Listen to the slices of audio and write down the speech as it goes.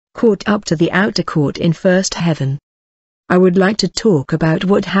caught up to the outer court in first heaven. I would like to talk about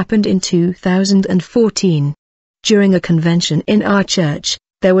what happened in 2014. During a convention in our church,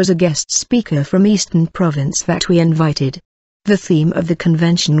 there was a guest speaker from Eastern Province that we invited. The theme of the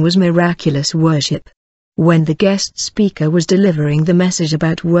convention was miraculous worship. When the guest speaker was delivering the message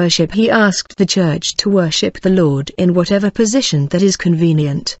about worship, he asked the church to worship the Lord in whatever position that is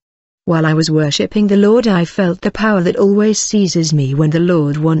convenient. While I was worshiping the Lord, I felt the power that always seizes me when the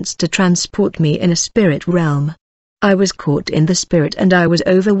Lord wants to transport me in a spirit realm. I was caught in the spirit and I was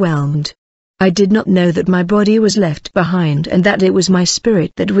overwhelmed. I did not know that my body was left behind and that it was my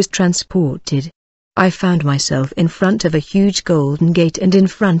spirit that was transported. I found myself in front of a huge golden gate, and in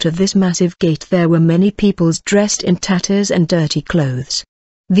front of this massive gate there were many people dressed in tatters and dirty clothes.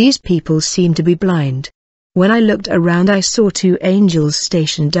 These people seemed to be blind. When I looked around, I saw two angels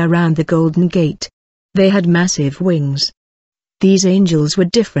stationed around the golden gate. They had massive wings. These angels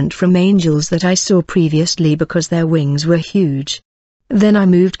were different from angels that I saw previously because their wings were huge. Then I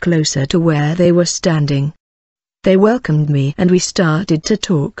moved closer to where they were standing. They welcomed me and we started to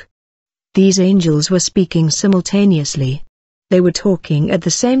talk. These angels were speaking simultaneously. They were talking at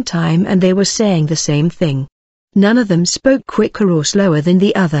the same time and they were saying the same thing. None of them spoke quicker or slower than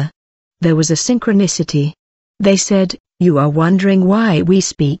the other. There was a synchronicity. They said, "You are wondering why we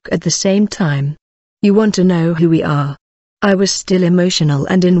speak at the same time. You want to know who we are." I was still emotional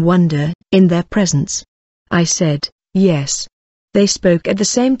and in wonder, in their presence. I said, "Yes." They spoke at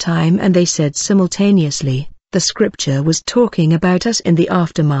the same time and they said simultaneously, "The scripture was talking about us in the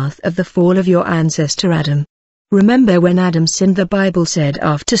aftermath of the fall of your ancestor Adam. Remember when Adam sinned, the Bible said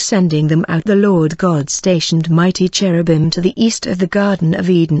after sending them out, the Lord God stationed mighty cherubim to the east of the Garden of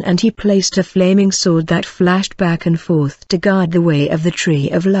Eden, and he placed a flaming sword that flashed back and forth to guard the way of the tree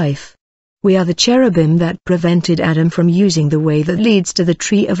of life. We are the cherubim that prevented Adam from using the way that leads to the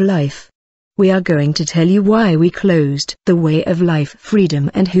tree of life. We are going to tell you why we closed the way of life, freedom,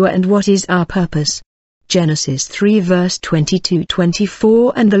 and who and what is our purpose." Genesis 3 verse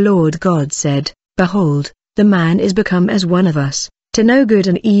 22-24. And the Lord God said, "Behold, the man is become as one of us, to know good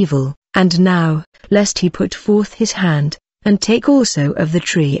and evil, and now, lest he put forth his hand, and take also of the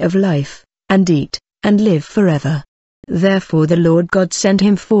tree of life, and eat, and live forever." Therefore the Lord God sent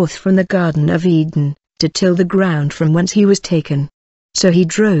him forth from the Garden of Eden, to till the ground from whence he was taken. So he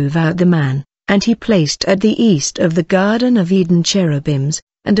drove out the man, and he placed at the east of the Garden of Eden cherubims,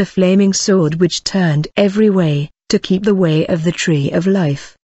 and a flaming sword which turned every way, to keep the way of the tree of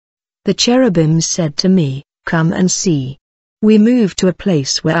life. The cherubims said to me, "Come and see." We moved to a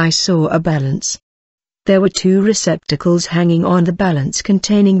place where I saw a balance. There were two receptacles hanging on the balance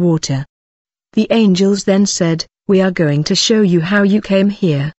containing water. The angels then said, "We are going to show you how you came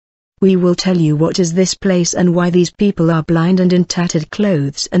here. We will tell you what is this place and why these people are blind and in tattered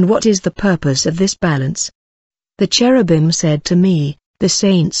clothes, and what is the purpose of this balance." The cherubim said to me, "The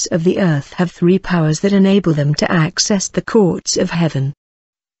saints of the earth have three powers that enable them to access the courts of heaven.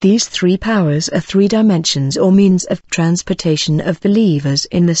 These three powers are three dimensions or means of transportation of believers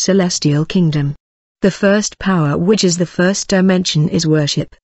in the celestial kingdom. The first power, which is the first dimension, is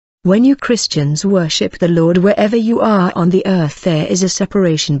worship. When you Christians worship the Lord wherever you are on the earth, there is a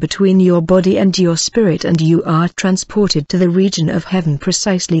separation between your body and your spirit, and you are transported to the region of heaven,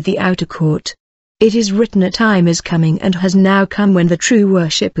 precisely the outer court. It is written, "A time is coming and has now come when the true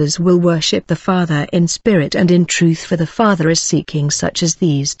worshippers will worship the Father in spirit and in truth, for the Father is seeking such as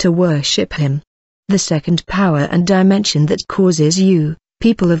these to worship him." The second power and dimension that causes you,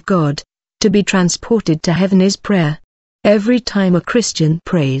 people of God, to be transported to heaven is prayer. Every time a Christian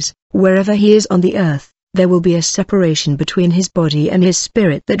prays, wherever he is on the earth, there will be a separation between his body and his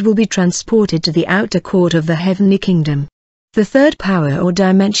spirit that will be transported to the outer court of the heavenly kingdom. The third power or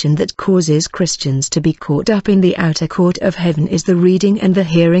dimension that causes Christians to be caught up in the outer court of heaven is the reading and the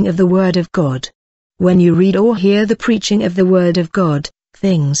hearing of the Word of God. When you read or hear the preaching of the Word of God,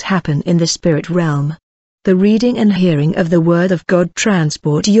 things happen in the spirit realm. The reading and hearing of the Word of God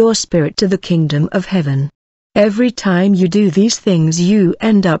transport your spirit to the kingdom of heaven. Every time you do these things, you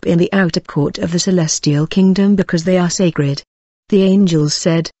end up in the outer court of the celestial kingdom because they are sacred. The angels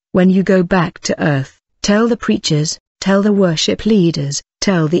said, "When you go back to earth, tell the preachers, tell the worship leaders,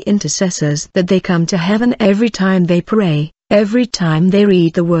 tell the intercessors that they come to heaven every time they pray, every time they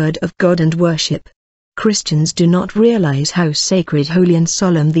read the Word of God and worship." Christians do not realize how sacred, holy and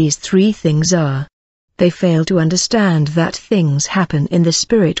solemn these three things are. They fail to understand that things happen in the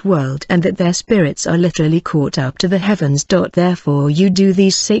spirit world and that their spirits are literally caught up to the heavens. Therefore you do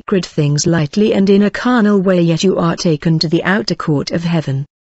these sacred things lightly and in a carnal way, yet you are taken to the outer court of heaven.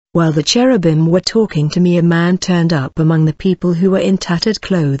 While the cherubim were talking to me, a man turned up among the people who were in tattered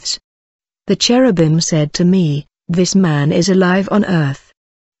clothes. The cherubim said to me, "This man is alive on earth.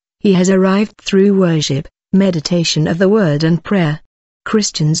 He has arrived through worship, meditation of the word and prayer."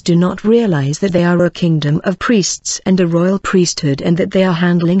 Christians do not realize that they are a kingdom of priests and a royal priesthood, and that they are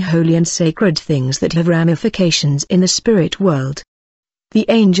handling holy and sacred things that have ramifications in the spirit world. The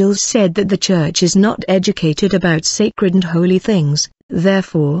angels said that the church is not educated about sacred and holy things,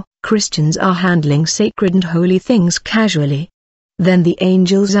 therefore, Christians are handling sacred and holy things casually. Then the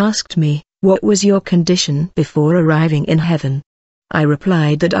angels asked me, "What was your condition before arriving in heaven?" I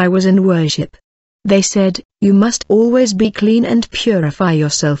replied that I was in worship. They said, "You must always be clean and purify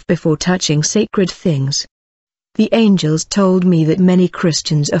yourself before touching sacred things." The angels told me that many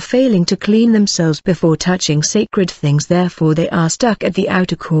Christians are failing to clean themselves before touching sacred things, therefore they are stuck at the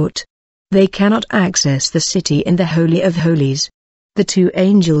outer court. They cannot access the city in the Holy of Holies. The two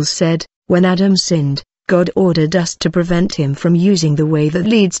angels said, "When Adam sinned, God ordered us to prevent him from using the way that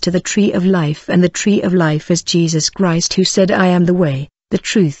leads to the tree of life, and the tree of life is Jesus Christ, who said, 'I am the way, the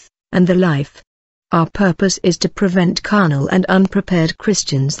truth, and the life.'" Our purpose is to prevent carnal and unprepared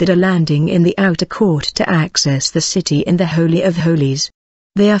Christians that are landing in the outer court to access the city in the Holy of Holies.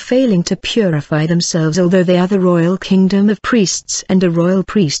 They are failing to purify themselves, although they are the royal kingdom of priests and a royal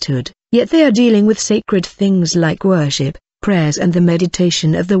priesthood, yet they are dealing with sacred things like worship, prayers and the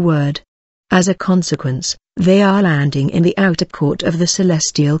meditation of the word. As a consequence, they are landing in the outer court of the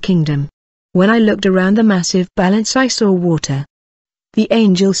celestial kingdom. When I looked around the massive balance, I saw water. The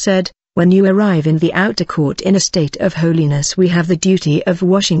angel said, "When you arrive in the outer court in a state of holiness, we have the duty of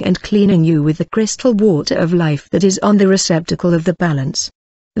washing and cleaning you with the crystal water of life that is on the receptacle of the balance.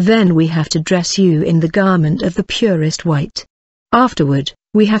 Then we have to dress you in the garment of the purest white. Afterward,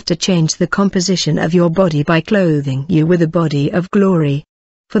 we have to change the composition of your body by clothing you with a body of glory.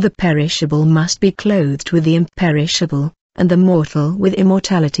 For the perishable must be clothed with the imperishable, and the mortal with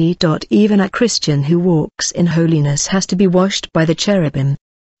immortality. Even a Christian who walks in holiness has to be washed by the cherubim."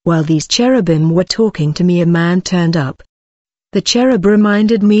 While these cherubim were talking to me, a man turned up. The cherub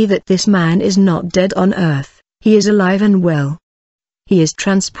reminded me that this man is not dead on earth, he is alive and well. He is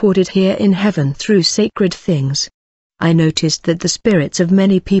transported here in heaven through sacred things. I noticed that the spirits of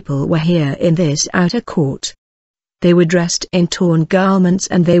many people were here in this outer court. They were dressed in torn garments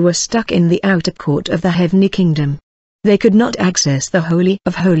and they were stuck in the outer court of the heavenly kingdom. They could not access the Holy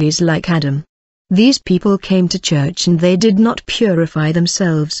of Holies like Adam. These people came to church and they did not purify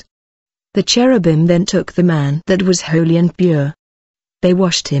themselves. The cherubim then took the man that was holy and pure. They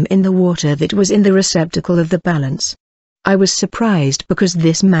washed him in the water that was in the receptacle of the balance. I was surprised because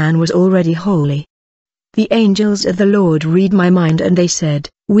this man was already holy. The angels of the Lord read my mind and they said,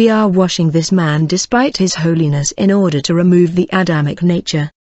 "We are washing this man despite his holiness in order to remove the Adamic nature.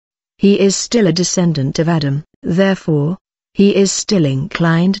 He is still a descendant of Adam, therefore, he is still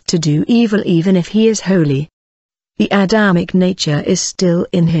inclined to do evil even if he is holy. The Adamic nature is still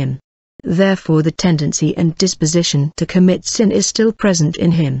in him. Therefore the tendency and disposition to commit sin is still present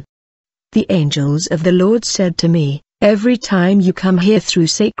in him." The angels of the Lord said to me, "Every time you come here through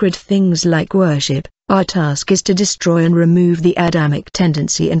sacred things like worship, our task is to destroy and remove the Adamic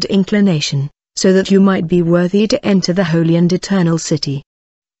tendency and inclination, so that you might be worthy to enter the holy and eternal city."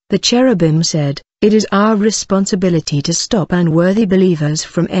 The cherubim said, "It is our responsibility to stop unworthy believers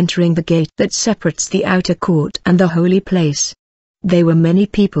from entering the gate that separates the outer court and the holy place." There were many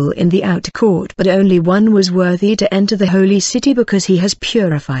people in the outer court, but only one was worthy to enter the holy city because he has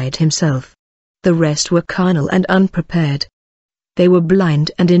purified himself. The rest were carnal and unprepared. They were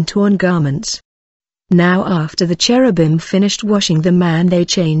blind and in torn garments. Now after the cherubim finished washing the man, they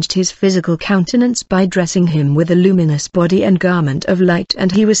changed his physical countenance by dressing him with a luminous body and garment of light,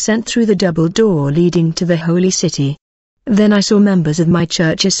 and he was sent through the double door leading to the holy city. Then I saw members of my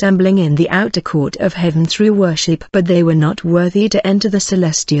church assembling in the outer court of heaven through worship, but they were not worthy to enter the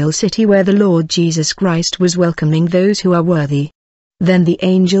celestial city where the Lord Jesus Christ was welcoming those who are worthy. Then the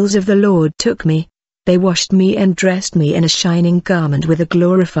angels of the Lord took me. They washed me and dressed me in a shining garment with a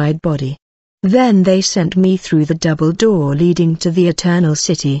glorified body. Then they sent me through the double door leading to the eternal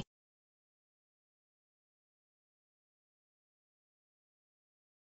city.